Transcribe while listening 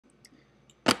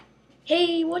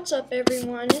Hey, what's up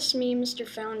everyone? It's me,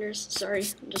 Mr.Founders. Sorry,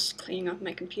 I'm just cleaning off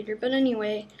my computer. But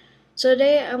anyway, so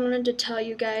today I wanted to tell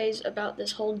you guys about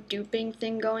this whole duping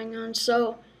thing going on.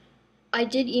 So, I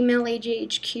did email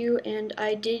AJHQ and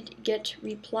I did get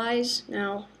replies.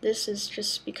 Now, this is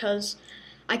just because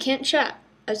I can't chat.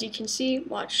 As you can see,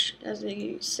 watch, as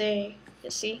they say, you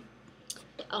see?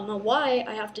 I don't know why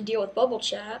I have to deal with bubble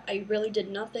chat. I really did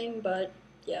nothing, but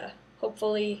yeah,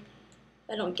 hopefully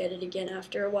I don't get it again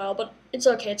after a while, but it's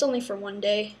okay. It's only for one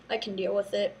day. I can deal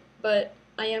with it. But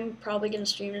I am probably gonna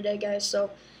stream today, guys.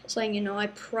 So just letting you know, I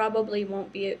probably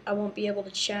won't be. I won't be able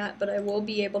to chat, but I will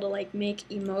be able to like make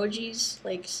emojis.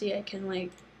 Like, see, I can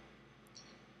like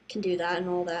can do that and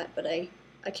all that. But I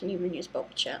can even use bubble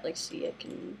chat. Like, see, I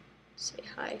can say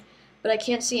hi. But I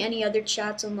can't see any other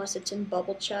chats unless it's in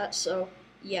bubble chat. So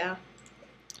yeah.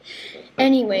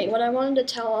 Anyway, what I wanted to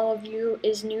tell all of you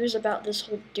is news about this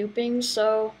whole duping.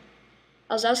 So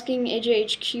I was asking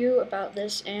AJHQ about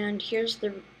this, and here's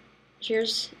the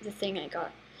thing I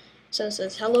got. So it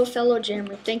says, "Hello, fellow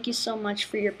jammer. Thank you so much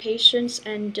for your patience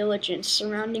and diligence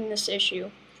surrounding this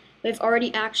issue. We've already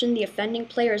actioned the offending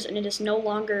players, and it is no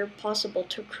longer possible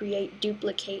to create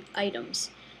duplicate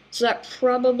items." So that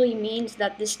probably means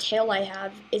that this tail I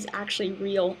have is actually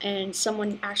real, and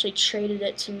someone actually traded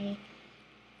it to me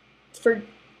for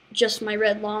just my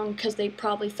red long because they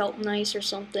probably felt nice or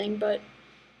something. But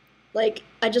like,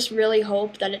 I just really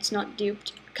hope that it's not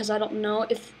duped, because I don't know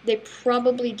if they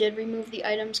probably did remove the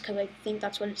items, because I think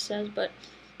that's what it says. But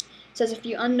it says, "If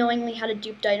you unknowingly had a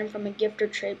duped item from a gift or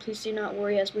trade, please do not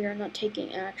worry, as we are not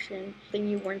taking action thing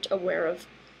you weren't aware of.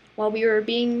 While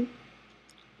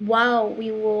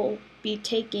we will be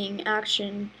taking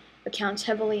action accounts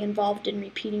heavily involved in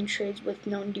repeating trades with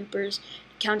known dupers,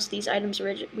 accounts these items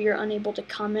we are unable to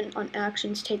comment on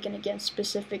actions taken against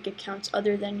specific accounts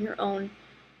other than your own."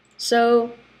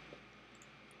 So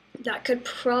that could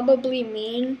probably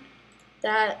mean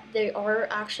that they are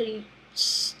actually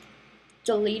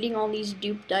deleting all these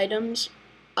duped items,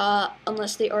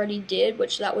 unless they already did,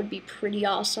 which that would be pretty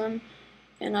awesome.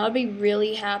 And I'd be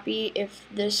really happy if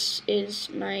this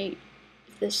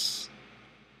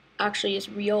actually is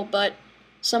real. But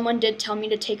someone did tell me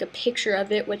to take a picture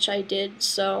of it, which I did.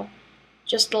 So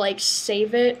just to like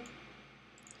save it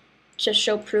to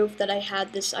show proof that I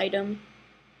had this item.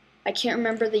 I can't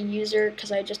remember the user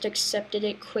because I just accepted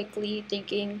it quickly,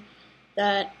 thinking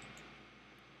that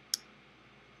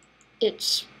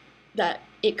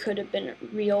it could have been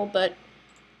real. But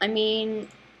I mean,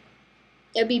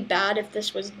 it'd be bad if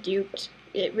this was duped.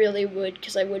 It really would,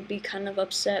 because I would be kind of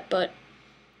upset. But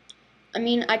I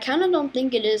mean, I kind of don't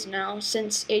think it is now,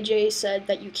 since AJ said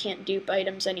that you can't dupe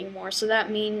items anymore. So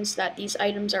that means that these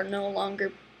items are no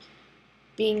longer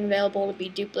being available to be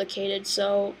duplicated.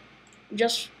 So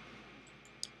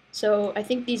I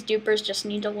think these dupers just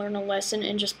need to learn a lesson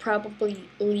and just probably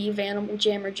leave Animal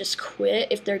Jam or just quit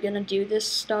if they're gonna do this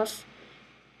stuff,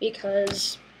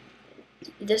 because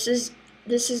this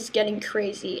is getting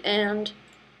crazy, and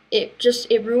it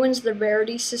ruins the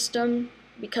rarity system,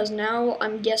 because now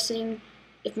I'm guessing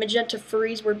if magenta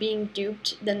furries were being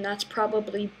duped, then that's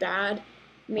probably bad,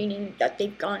 meaning that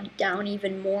they've gone down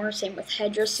even more. Same with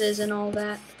headdresses and all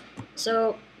that.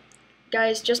 So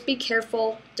guys, just be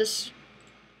careful. Just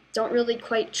don't really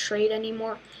quite trade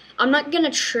anymore. I'm not gonna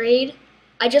trade.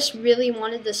 I just really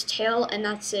wanted this tail, and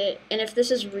that's it. And if this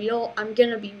is real, I'm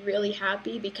gonna be really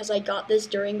happy, because I got this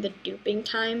during the duping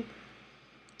time.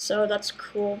 So that's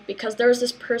cool, because there was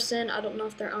this person, I don't know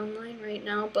if they're online right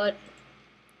now, but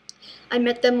I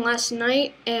met them last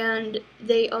night, and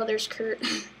oh, there's Kurt.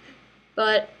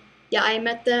 But yeah, I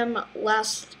met them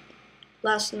last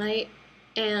night,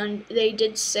 and they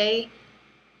did say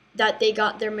that they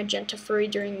got their magenta furry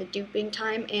during the duping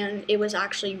time, and it was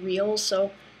actually real,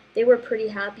 so they were pretty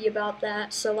happy about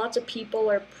that. So lots of people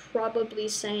are probably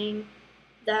saying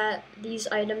that these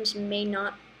items may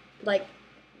not, like,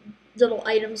 little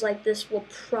items like this will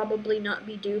probably not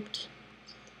be duped.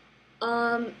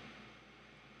 But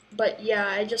yeah,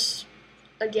 I just,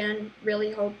 again,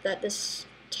 really hope that this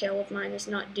tail of mine is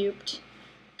not duped,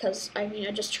 because, I mean,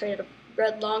 I just traded a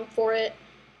red long for it.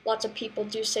 Lots of people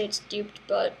do say it's duped,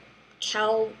 but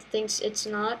Cal thinks it's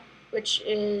not,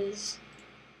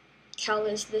 Cal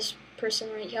is this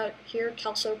person right here,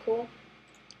 Cal So Cool.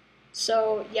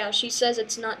 So yeah, she says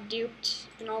it's not duped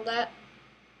and all that.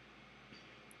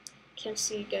 Can't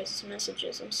see you guys'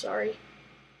 messages, I'm sorry.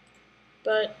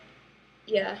 But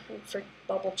yeah, for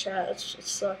bubble chat, it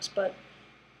sucks. But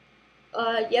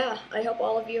yeah, I hope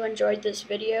all of you enjoyed this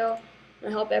video. I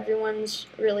hope everyone's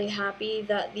really happy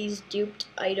that these duped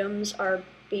items are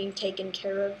being taken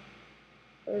care of,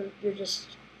 or you're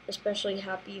just especially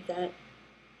happy that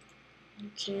you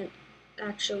can't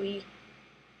actually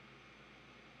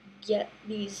get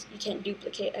these, you can't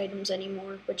duplicate items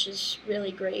anymore, which is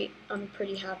really great. I'm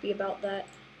pretty happy about that.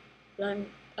 But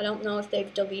I don't know if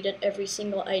they've deleted every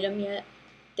single item yet.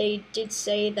 They did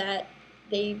say that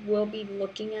they will be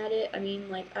looking at it. I mean,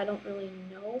 like, I don't really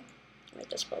know. I might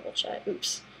just bubble chat.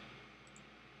 Oops.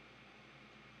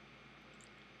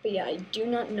 But yeah, I do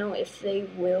not know if they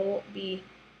will be,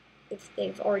 if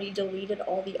they've already deleted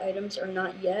all the items or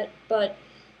not yet. But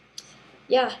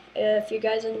yeah, if you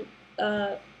guys,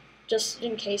 just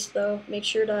in case though, make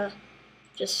sure to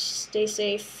just stay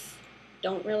safe.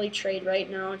 Don't really trade right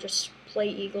now. Just play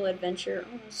Eagle Adventure.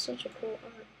 Oh, that's such a cool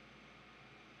art.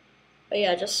 But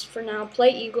yeah, just for now, play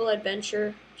Eagle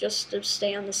Adventure just to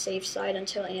stay on the safe side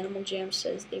until Animal Jam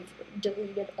says they've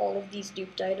deleted all of these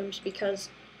duped items, because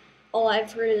all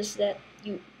I've heard is that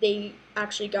they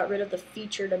actually got rid of the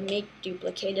feature to make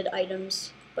duplicated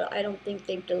items, but I don't think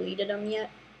they've deleted them yet.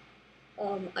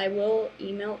 I will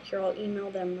email, here I'll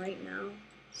email them right now,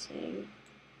 saying,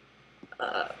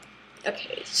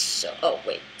 okay, so, oh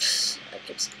wait, I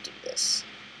could do this.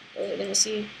 Are they gonna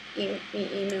see me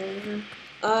emailing them?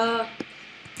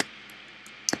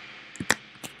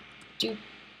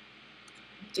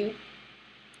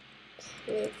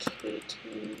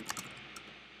 Duplicating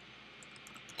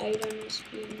items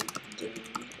being deleted.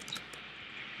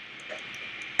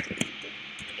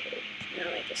 Okay, now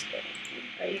I just did it.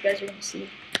 Alright, you guys are gonna see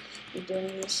me doing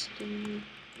this. AJHQ.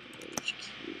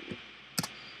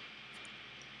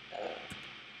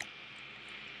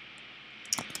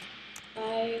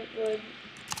 I would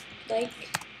like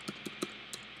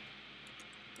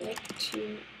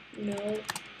to know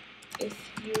if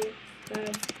you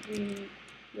have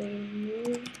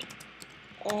removed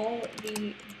all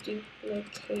the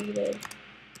duplicated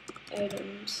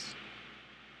items,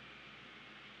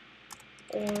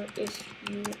 or if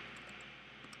you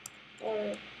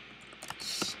are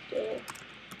still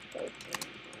working on it.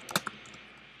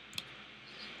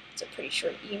 It's a pretty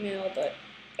short email, but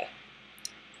yeah.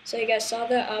 So you guys saw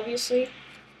that, obviously.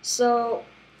 So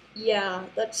yeah,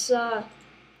 it's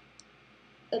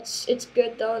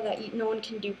good though that no one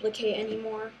can duplicate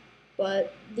anymore,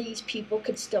 but these people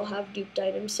could still have duped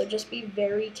items, so just be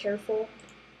very careful.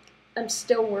 I'm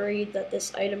still worried that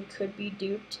this item could be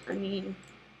duped. I mean,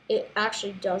 it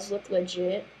actually does look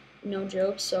legit, no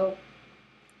joke, so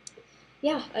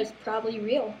yeah, it's probably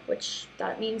real, which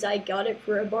that means I got it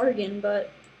for a bargain.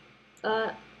 But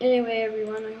anyway,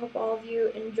 everyone, I hope all of you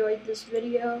enjoyed this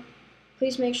video.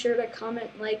 Please make sure to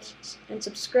comment, like, and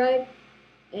subscribe,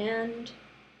 and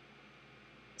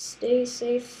stay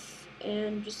safe,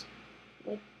 and just,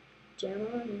 like, jam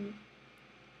on, and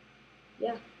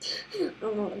yeah. I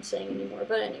don't know what I'm saying anymore,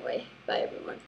 but anyway, bye everyone.